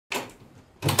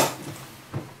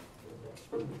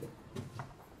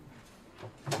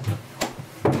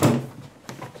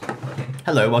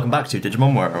Hello, welcome back to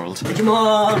Digimon World.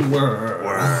 Digimon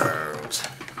World.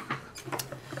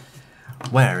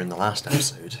 Where in the last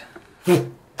episode?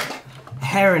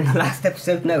 Hair in the last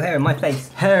episode, no hair in my face.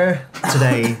 Hair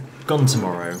today, gone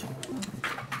tomorrow.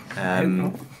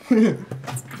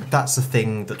 That's the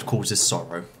thing that causes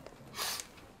sorrow.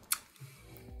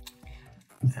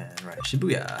 Right,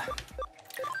 Shibuya.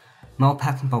 Mole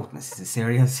pattern baldness is a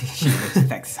serious issue that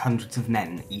affects hundreds of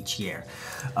men each year.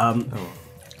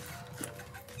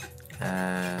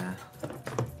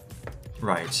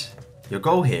 Right. Your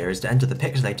goal here is to enter the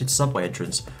pixelated subway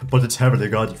entrance, but it's heavily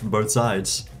guarded from both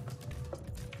sides.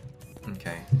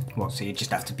 Okay. What, so you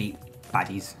just have to beat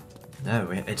baddies? No,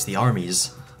 it's the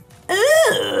armies.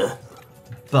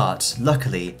 But,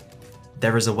 luckily,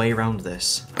 there is a way around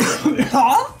this.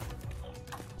 Huh?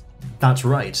 That's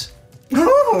right.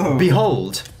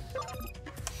 Behold!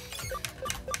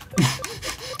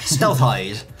 Stealth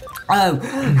hide. Oh,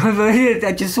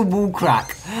 I just saw wall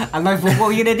crack, and I thought, what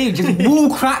are you gonna do? Just wall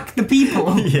crack the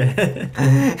people?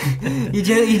 Yeah. you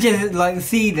just like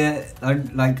see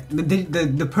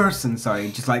the person,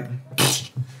 sorry, just like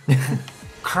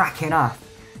cracking up.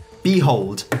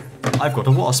 Behold, I've got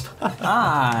a wasp.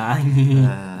 Ah.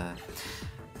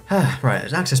 Right,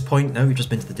 an access point. No, we've just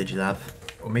been to the Digilab.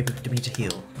 Or maybe do we need to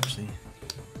heal, actually?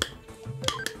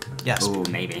 Yes. Oh,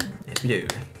 maybe. Yes, we do.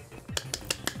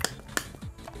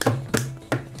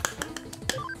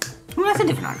 Well, that's a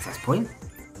different access point.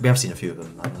 We have seen a few of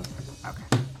them.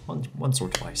 Okay. Once or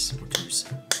twice, or twos.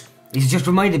 It's just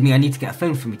reminded me I need to get a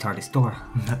phone from my TARDIS door.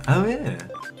 Oh yeah.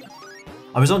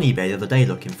 I was on eBay the other day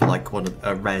looking for like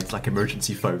a red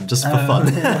emergency phone just for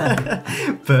fun.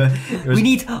 But it was... we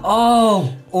need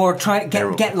or try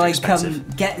get like expensive.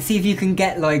 see if you can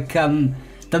get like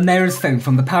the mayor's phone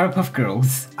from the Powerpuff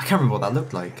Girls. I can't remember what that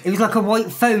looked like. It was like a white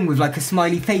phone with like a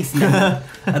smiley face and then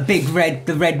a big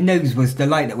the red nose was the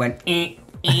light that went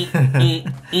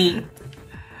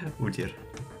Oh dear.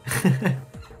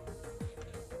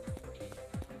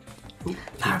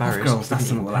 Powerpuff Girls, that's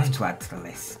something we'll have to add to the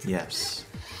list. Yes.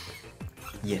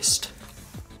 Yes.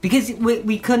 Because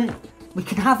we can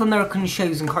have American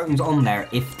shows and cartoons on there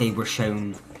if they were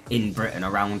shown in Britain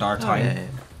around our time. Yeah.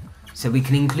 So we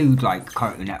can include like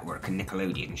Cartoon Network and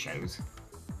Nickelodeon shows.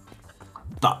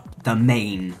 But the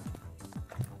main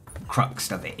crux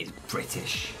of it is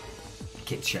British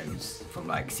kids shows from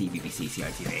like CBBC,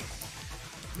 CITV.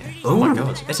 Yeah. Oh my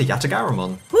god, it's a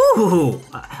Yatagaramon. Ooh,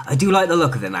 I do like the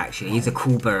look of him actually, he's a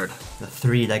cool bird. The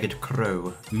three-legged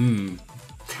crow.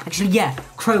 Actually, yeah,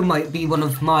 crow might be one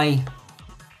of my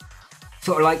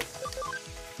sort of like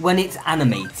when it's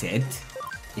animated.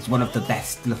 It's one of the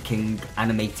best looking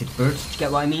animated birds, do you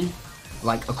get what I mean?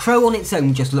 Like a crow on its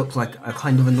own just looks like a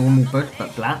kind of a normal bird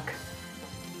but black.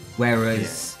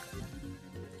 Whereas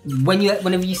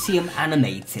whenever you see them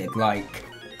animated, like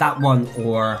that one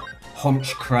or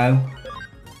Haunch Crow,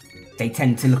 they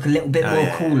tend to look a little bit more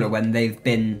cooler when they've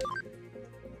been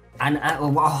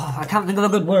I can't think of a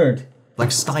good word.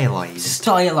 Like stylized.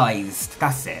 Stylized,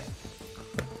 that's it.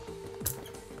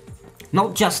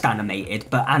 Not just animated,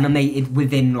 but animated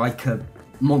within like a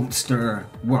monster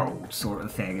world sort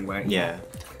of thing. Where Yeah.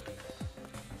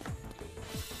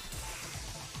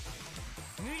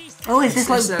 Oh, is this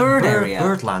like bird area?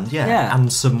 Birdland, yeah.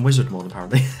 And some Wizardmon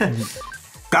apparently.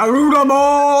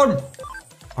 Garudamon!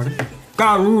 Pardon?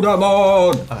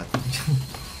 Garudamon!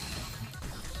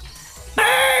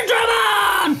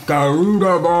 Benjamin!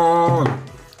 Garudamon!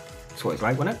 That's what it's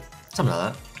like, wasn't it? Something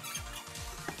like that.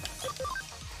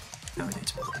 No, I need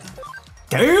to look at that.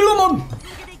 Galamon!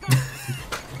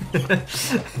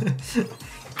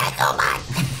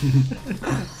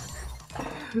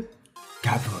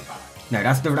 Gabuman. No,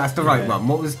 that's the right one.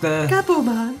 What was the...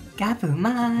 Gabuman.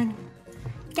 Gabuman.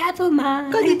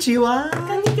 Gabuman. Konnichiwa.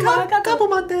 Konnichiwa.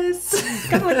 Gabuman desu.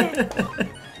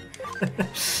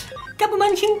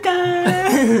 Gabuman Shinka.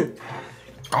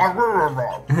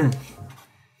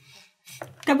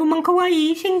 Gabuman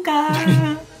kawaii Shinka.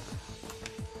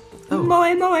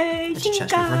 Moe moe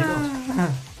Shinka.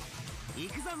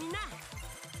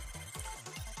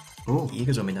 Oh,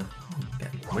 Igazomina. Okay,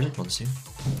 Wizardmon soon.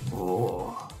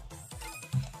 Oh.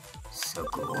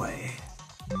 Sugoi.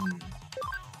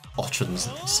 Ochins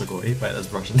Sugoi. Wait, that's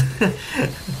Russian.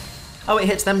 Oh, it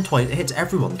hits them twice. It hits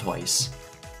everyone twice.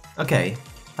 Okay.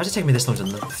 How's it taking me this long to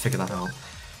figure that out?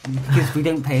 Because we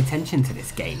don't pay attention to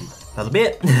this game. That'll be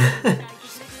it.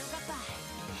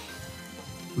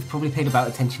 We've probably paid about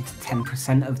attention to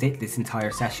 10% of it this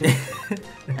entire session.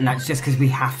 And that's just because we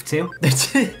have to.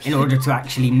 In order to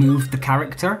actually move the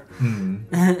character.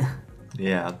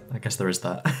 Yeah, I guess there is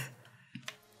that.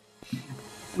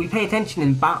 We pay attention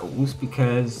in battles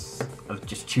because of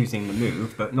just choosing the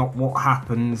move, but not what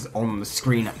happens on the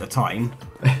screen at the time.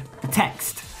 The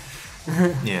text.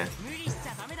 Yeah.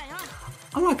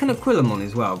 I like an Aquilamon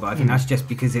as well, but I think that's just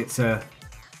because it's a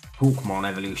Hawkmon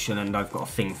evolution and I've got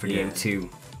a thing for the O2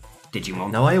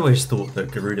 Digimon. Now, I always thought that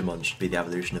Garudamon should be the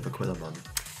evolution of Aquilamon.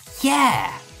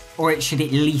 Yeah! Or it should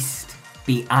at least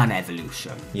be an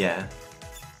evolution. Yeah.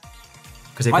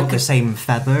 Because they've got the same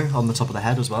feather on the top of the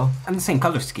head as well. And the same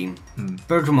colour scheme.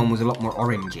 Birdland was a lot more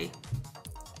orangey.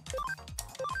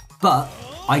 But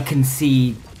I can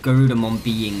see Garudamon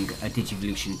being a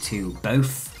Digivolution to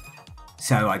both.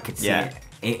 So I could see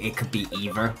it could be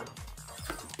either.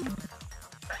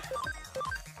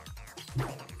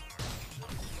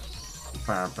 If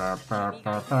a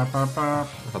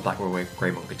Black or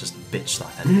Greymon could just bitch that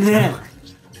head.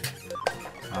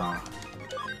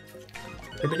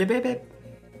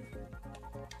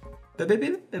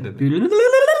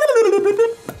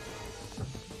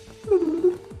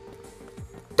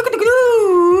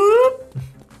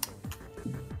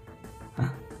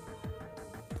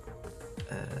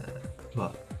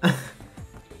 What? I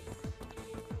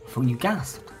thought you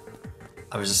gasped.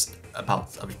 I was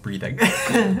breathing.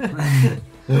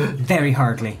 Very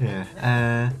hardly.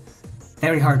 Yeah.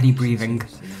 Very hardly breathing.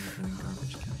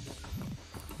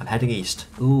 I'm heading east.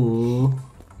 Ooh.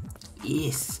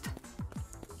 East.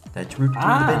 Let's root through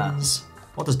the bins.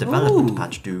 What does development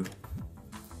patch do?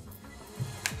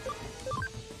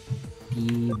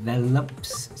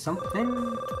 Develops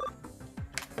something?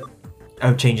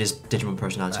 Oh, changes Digimon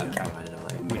personality. Okay. Oh, I don't know,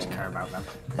 like, We don't care about them.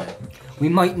 Yeah. We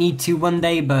might need to one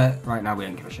day, but right now we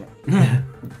don't give a shit.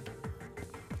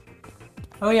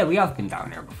 Oh yeah, we have been down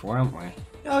there before, haven't we?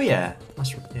 Oh yeah,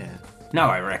 that's yeah. Now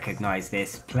I recognise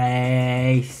this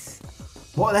place.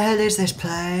 What the hell is this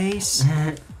place?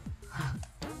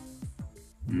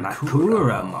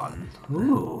 Makuramon.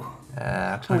 Ooh.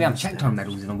 We haven't checked our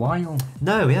medals in a while.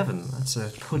 No, we haven't. That's a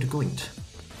Puddgoint.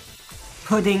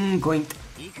 Pudding goint.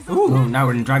 Ooh. Oh, now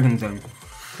we're in Dragon Zone.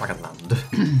 Dragonland.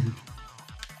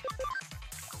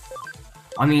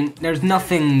 I mean, there's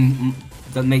nothing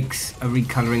that makes a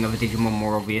recolouring of a Digimon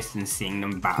more obvious than seeing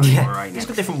them battle right It's next.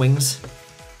 got different wings.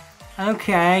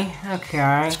 Okay.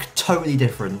 It's totally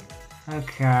different.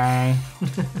 Okay.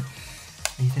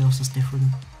 Anything else that's different?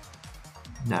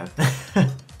 No.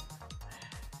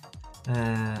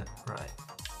 Right.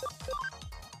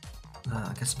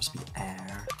 I guess it must be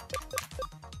air.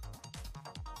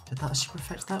 Did that super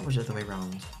affect that, or was it the other way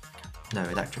around? No,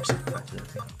 electric super affected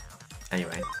it.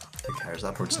 Anyway, who cares?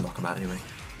 That'll probably just knock them out anyway.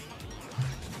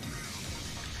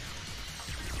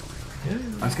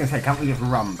 I was going to say, can't we just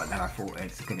run? But then I thought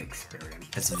it's a good experience.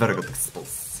 It's a very good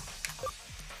experience.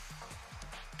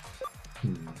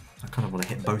 I kind of want to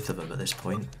hit both of them at this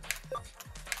point.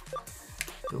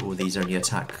 But all these only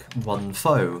attack one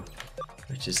foe,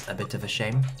 which is a bit of a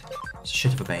shame. It's a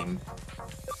shit of a bane.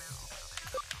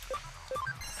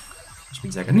 Which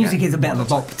means they're gonna Music get is a bit of a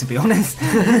bop, to be honest.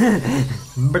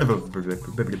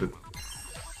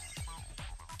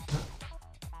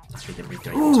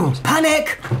 Ooh,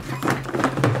 panic!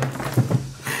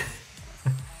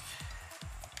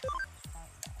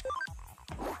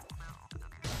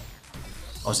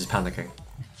 Oz is panicking.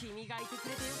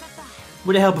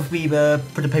 Would it help if we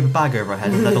put a paper bag over our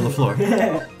head and lay on the floor?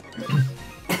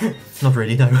 Not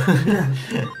really, no.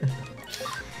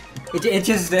 It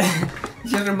just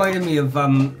reminded me of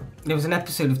there was an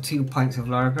episode of 2 Pints of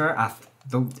Lager.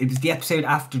 It was the episode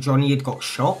after Johnny had got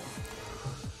shot,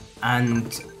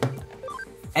 and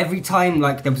every time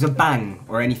like there was a bang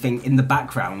or anything in the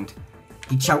background,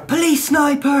 he'd shout "Police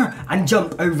sniper!" and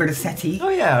jump over the settee. Oh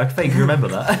yeah, I think you remember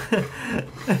that.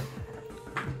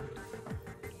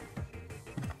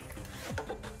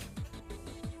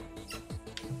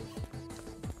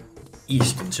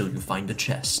 East until you find a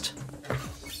chest.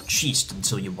 Cheest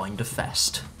until you wind a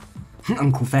fest.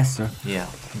 Uncle Fester. Yeah,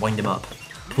 wind him up.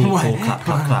 Pull, pull, clap,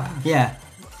 clap, clap. Yeah.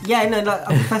 Yeah, no, like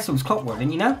Uncle Fester was clockwork,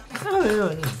 didn't you know?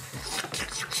 Oh, yeah.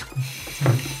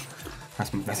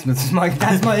 That's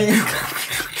my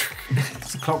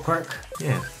it's clockwork.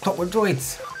 Yeah. Clockwork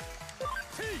droids.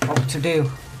 What to do?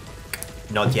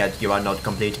 Not yet, you are not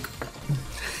complete.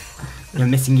 You're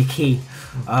missing your key.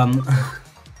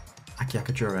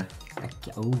 Akiakajura.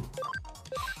 Oh.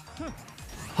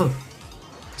 Huh.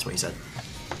 That's what he said.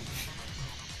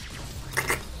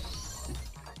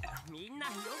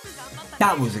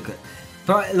 That was a good...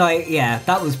 But, like, yeah,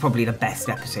 that was probably the best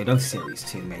episode of Series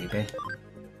 2, maybe.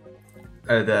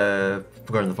 Oh, the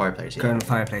Girl in the Fireplace, yeah. Girl in the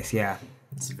Fireplace, yeah.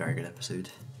 It's a very good episode.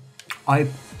 I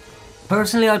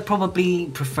Personally, I'd probably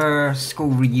prefer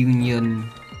School Reunion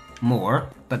more,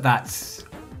 but that's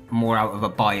more out of a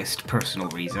biased personal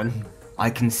reason. I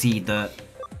can see that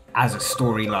as a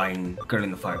storyline, Girl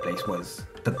in the Fireplace was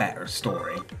the better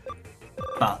story,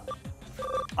 but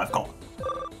I've got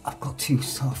too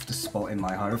soft a spot in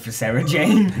my heart for Sarah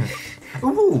Jane.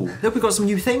 Ooh, look, we've got some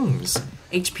new things.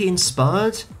 HP and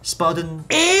Spud. Spud and...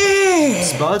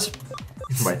 Spud?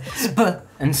 Right. Spud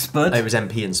and Spud. Oh, it was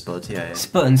MP and Spud, yeah.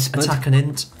 Spud and Spud. Attack and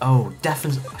Int. Oh,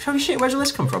 definitely. Holy shit, where's all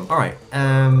this come from? Alright,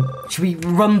 Should we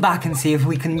run back and see if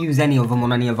we can use any of them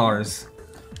on any of ours?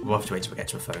 we'll have to wait till we get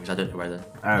to a phone, because I don't know where the...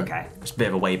 Okay. It's a bit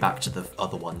of a way back to the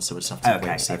other one, so we'll just have to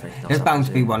wait and see if anything else There's bound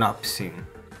to be happens. one up soon.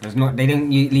 There's not. They don't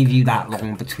leave you that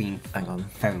long between Hang on.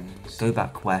 phones. Go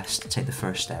back west, take the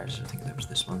first stairs. I think that was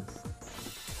this one.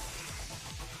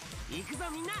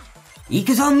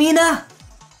 Ikuzo Mina!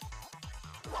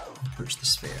 Approach the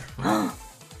sphere.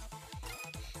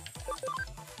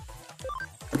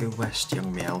 Go west,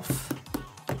 young Meowth.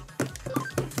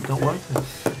 Not working.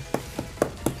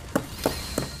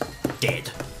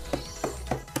 Dead.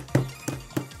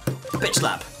 Bitch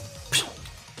slap!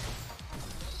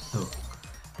 Oh.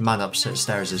 The man upstairs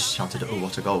has shouted, "Oh,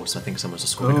 what a goal!" So I think someone's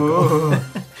just scoring a goal.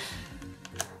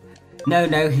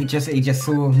 No, he just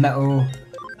saw Metal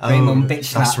Raymond bitch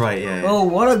slap. That's right, yeah. Oh,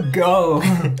 what a goal!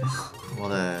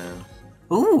 What a...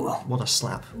 Ooh, What a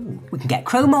slap. Ooh. we can get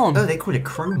Chromon. Oh, they called it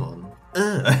Chromon.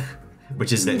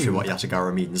 Which is literally what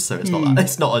Yatagara means, so it's not that.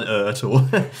 It's not an at all.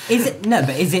 Is it? No,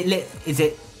 but is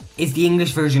the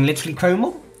English version literally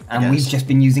Chromon? And Yes. we've just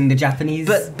been using the Japanese.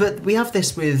 But we have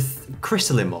this with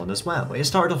Chrysalimon as well. It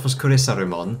started off as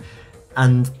Kurisarumon,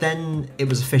 and then it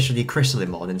was officially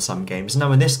Chrysalimon in some games.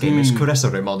 Now in this game it's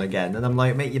Kurisarumon again, and I'm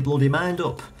like, make your bloody mind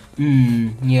up.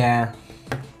 Yeah.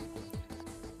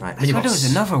 Right, I thought there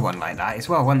was another one like that as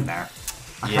well, wasn't there?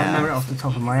 I can't remember it off the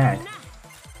top of my head.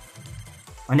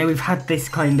 I know we've had this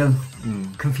kind of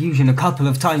confusion a couple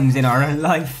of times in our own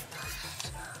life.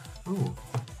 Ooh.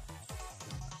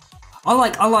 I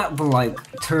like the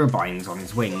turbines on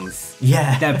his wings.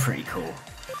 Yeah. They're pretty cool.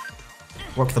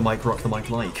 Rock the mic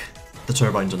like. The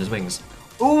turbines on his wings.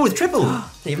 Ooh, the triple!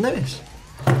 Didn't even notice.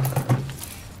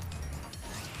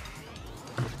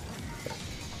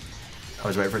 I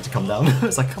was waiting for it to come down. I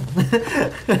was like, come on.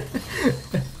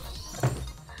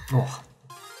 Oh.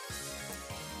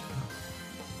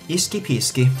 Iski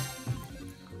Piski.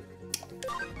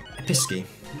 Episki.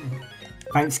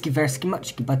 Thanksky, Versky,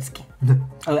 Muchky, Budsky.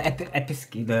 Oh,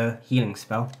 Episky, the healing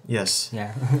spell. Yes.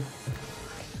 Yeah.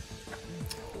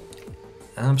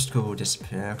 Obstacle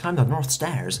disappear. Climb the north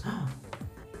stairs.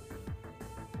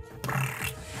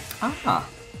 Ah.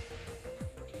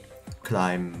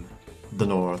 Climb the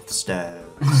north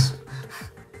stairs.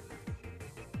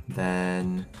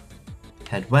 Then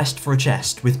head west for a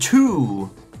chest with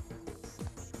 2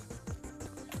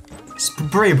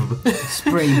 Sprib.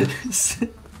 Spribs.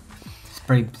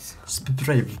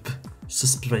 Sprib.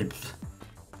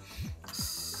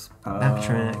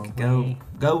 Backtrack.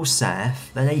 Go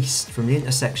south, then east from the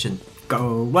intersection.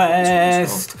 Go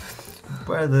west.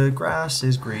 Where the grass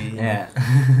is green. Yeah.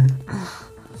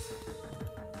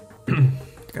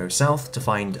 Go south to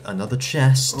find another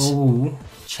chest. Ooh,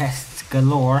 chests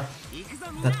galore.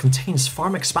 That contains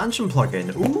farm expansion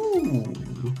plugin.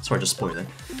 Ooh. Sorry to spoil it.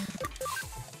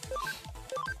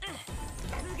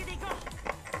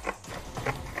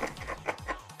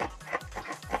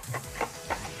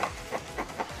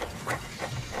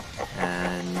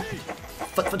 And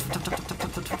foot.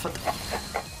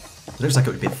 It looks like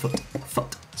it would be the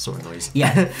foot sort of noise.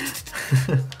 Yeah.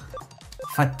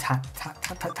 Tat tat tat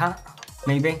tat tat tat.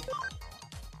 Maybe.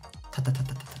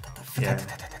 Yeah.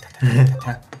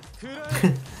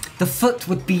 The foot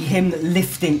would be him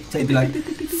lifting. So it'd be like.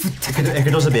 It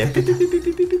could also be a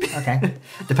Okay.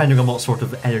 depending on what sort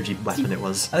of energy weapon it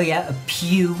was. Oh yeah, a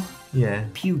pew. Yeah.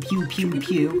 Pew pew pew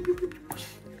pew.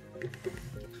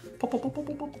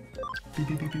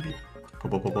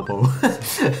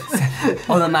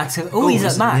 Oh, the max. Oh, he's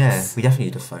at max. Yeah, we definitely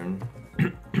need a phone.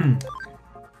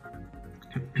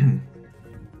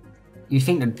 You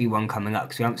think there'd be one coming up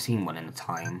because we haven't seen one in a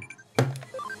time.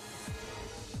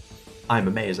 I'm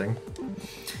amazing.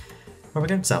 Where are we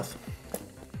going? South.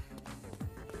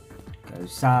 Go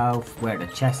south, where the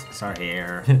chests are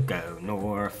here. Go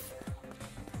north.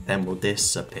 Then we'll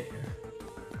disappear.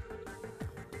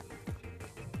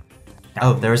 Down,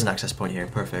 Oh, there is an access point here.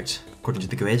 Perfect. According to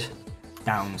the grid.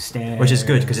 Downstairs. Which is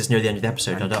good because it's near the end of the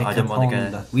episode. And I don't want to click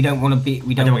get. upon we don't want to be.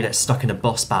 We I don't don't want to get stuck in a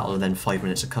boss battle and then 5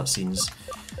 minutes of cutscenes.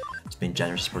 It's been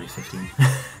generous, probably 15.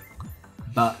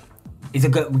 But it's a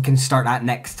good. We can start that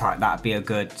next time. That'd be a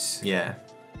good. Yeah.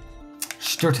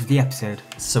 Start of the episode.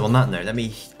 So on that note, let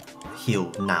me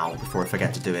heal now before I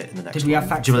forget to do it in the next Did we have one.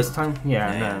 facts Do you this time?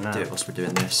 Yeah, no. Do it whilst we're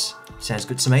doing this. Sounds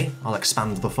good to me. I'll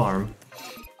expand the farm.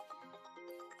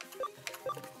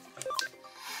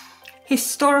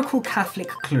 Historical Catholic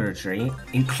clergy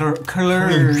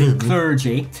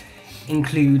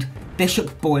include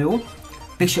Bishop Boyle,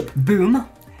 Bishop Boom,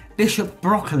 Bishop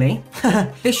Broccoli,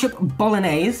 Bishop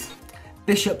Bolognese,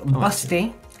 Bishop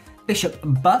Busty, Bishop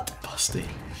Butt,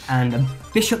 and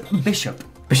Bishop.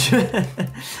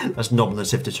 That's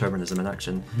nominative determinism in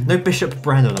action. No Bishop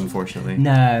Brennan, unfortunately.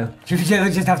 No, you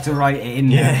just have to write it in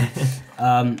there.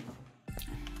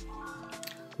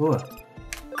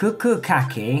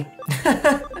 Kukukaki.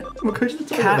 We're going to the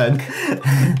toilet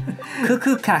then.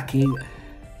 Kukukaki.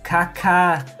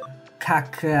 Kakaak.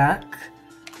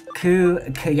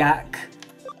 Kayak.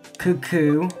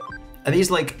 Cuckoo. Are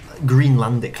these like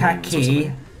Greenlandic names or Kaki.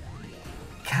 something?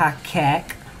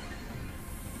 Kakek.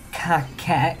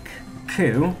 Kakek.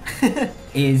 Ku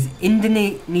is an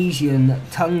Indonesian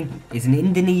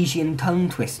tongue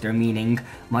twister, meaning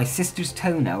my sister's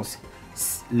toenails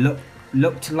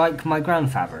looked like my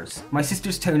grandfather's. My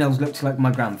sister's toenails looked like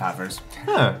my grandfather's.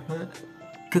 Oh. Yeah.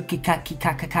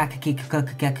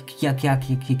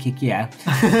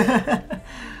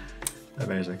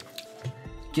 Amazing.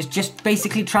 Just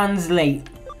basically translate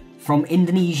from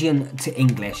Indonesian to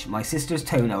English. My sister's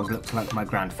toenails looked like my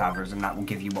grandfather's, and that will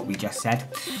give you what we just said.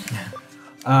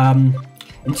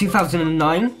 In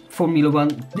 2009,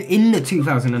 in the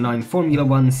 2009 Formula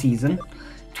One season,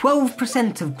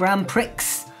 12% of Grand Prix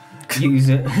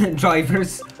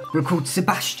drivers were called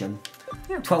Sebastian.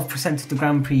 12% of the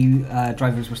Grand Prix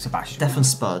drivers were Sebastian. Def and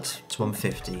Spud to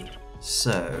 150.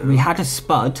 So we had a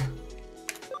Spud.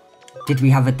 Did we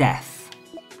have a Def?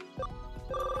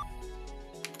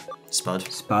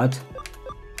 Spud. Spud.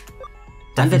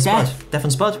 Def and Spud. Def. Def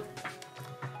and Spud.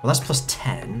 Well, that's plus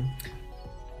 10.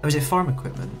 Oh, is it farm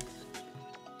equipment?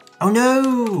 Oh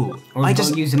no! Or I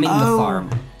just use them in the farm.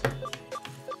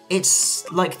 It's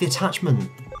like the attachment.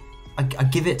 I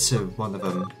give it to one of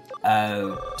them.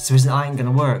 Oh. So isn't that ain't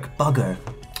gonna work? Bugger.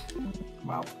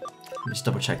 Wow. Let me just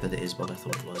double check that it is what I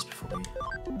thought it was before we...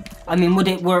 I mean, would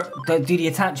it work? Do the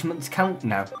attachments count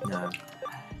now? No.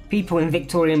 People in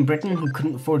Victorian Britain who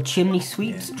couldn't afford chimney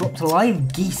sweeps dropped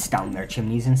live geese down their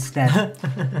chimneys instead.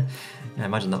 Yeah,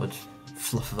 imagine that would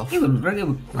fluff it off. It would work.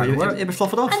 It would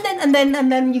fluff it off. And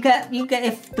then you get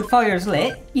if the fire's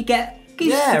lit, you get goose.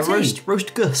 Yeah, for tea.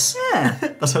 roast Gus. Yeah.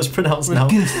 That's how it's pronounced now.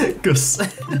 Gus. Gus.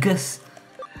 Gus.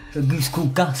 A goose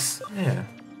called Gus. Yeah.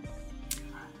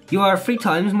 You are 3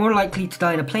 times more likely to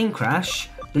die in a plane crash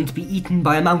than to be eaten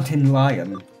by a mountain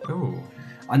lion. Ooh.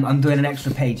 I'm doing an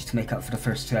extra page to make up for the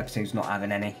first 2 episodes not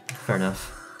having any. Fair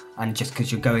enough. And just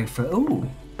because you're going for,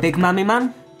 big mammy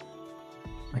man?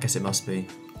 I guess it must be.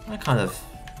 I kind of...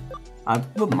 I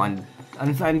wouldn't mind.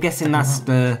 I'm guessing that's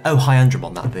the... Oh, High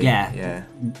Andromon, that'd be. Yeah. Yeah.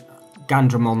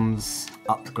 Gandromon's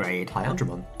upgrade. High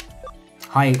Andromon.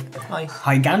 High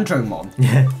Gandromon.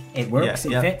 Yeah. It works,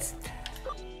 Yeah, it fits.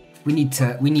 We need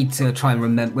to try and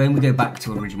remember, when we go back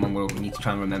to Origimon World, we need to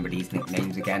try and remember these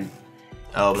nicknames again.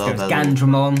 Oh, So it's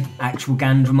Gandromon, actual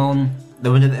Gandromon. It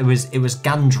was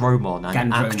Gandromon and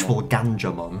Gandromon. actual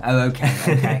Ganjamon. Oh,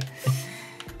 okay.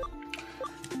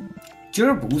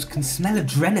 Gerbils can smell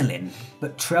adrenaline,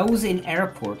 but trolls in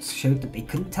airports showed that they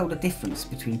couldn't tell the difference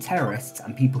between terrorists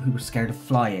and people who were scared of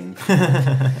flying.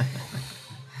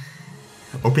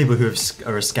 Or people who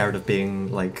are scared of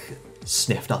being like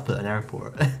sniffed up at an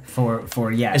airport.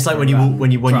 For yeah. It's like for, when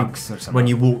you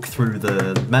walk through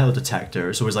the metal detector,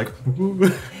 it's always like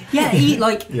yeah,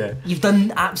 Yeah. you've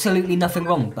done absolutely nothing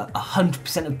wrong, but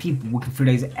 100% of people walking through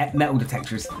those metal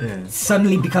detectors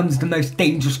suddenly becomes the most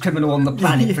dangerous criminal on the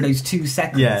planet for those 2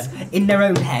 seconds in their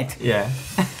own head. Yeah.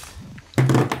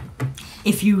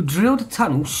 If you drilled a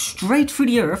tunnel straight through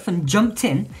the earth and jumped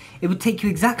in, it would take you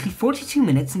exactly 42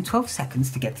 minutes and 12 seconds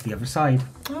to get to the other side.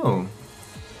 Oh.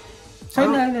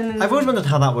 So no. I've always wondered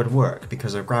how that would work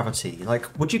because of gravity. Like,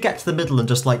 would you get to the middle and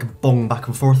just like bong back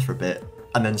and forth for a bit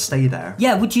and then stay there?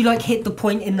 Yeah, would you like hit the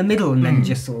point in the middle and then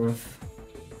just sort of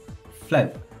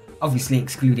float? Obviously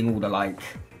excluding all the like...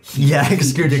 Yeah,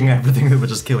 excluding everything that would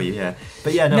just kill you, yeah.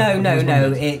 But yeah,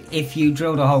 No. If you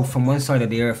drilled a hole from one side of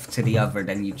the earth to the other,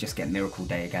 then you just get Miracle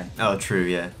Day again. Oh, true,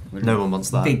 yeah. No one wants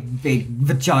that. Big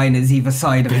vaginas either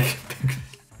side of it.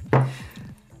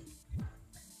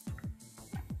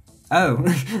 Oh.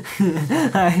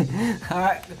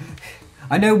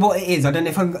 I know what it is. I don't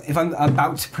know if I'm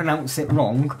about to pronounce it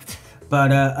wrong,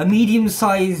 but a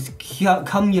medium-sized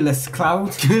cumulus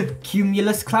cloud.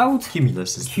 Cumulus cloud?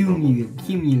 Cumulus is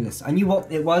Cumulus. I knew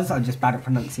what it was. I'm just bad at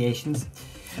pronunciations.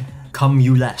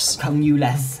 Cumulus.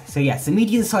 Cumulus. So yes, a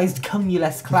medium-sized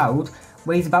cumulus cloud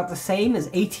weighs about the same as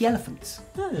 80 elephants.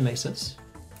 Oh, that makes sense.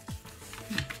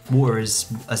 Water is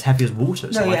as heavy as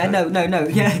water. So No, yeah, no,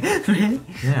 yeah, really?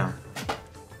 Yeah.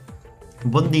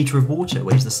 1 litre of water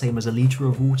weighs the same as a litre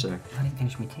of water. I didn't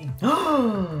finish my tea.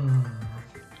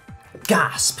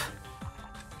 Gasp!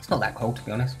 It's not that cold, to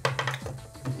be honest.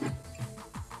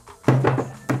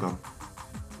 Go.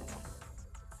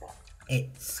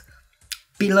 It's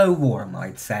below warm,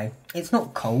 I'd say. It's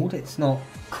not cold, it's not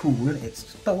cool,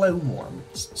 it's below warm.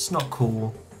 It's not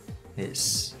cool.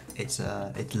 It's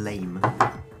lame.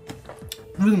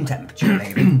 Room temperature,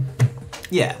 maybe.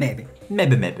 Yeah. Maybe.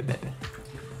 Maybe.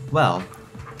 Well,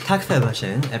 tack för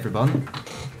watching, everyone.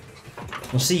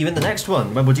 We'll see you in the next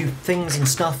one, where we'll do things and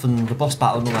stuff and the boss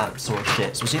battle and all that sort of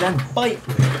shit. So we'll see you then. Bye!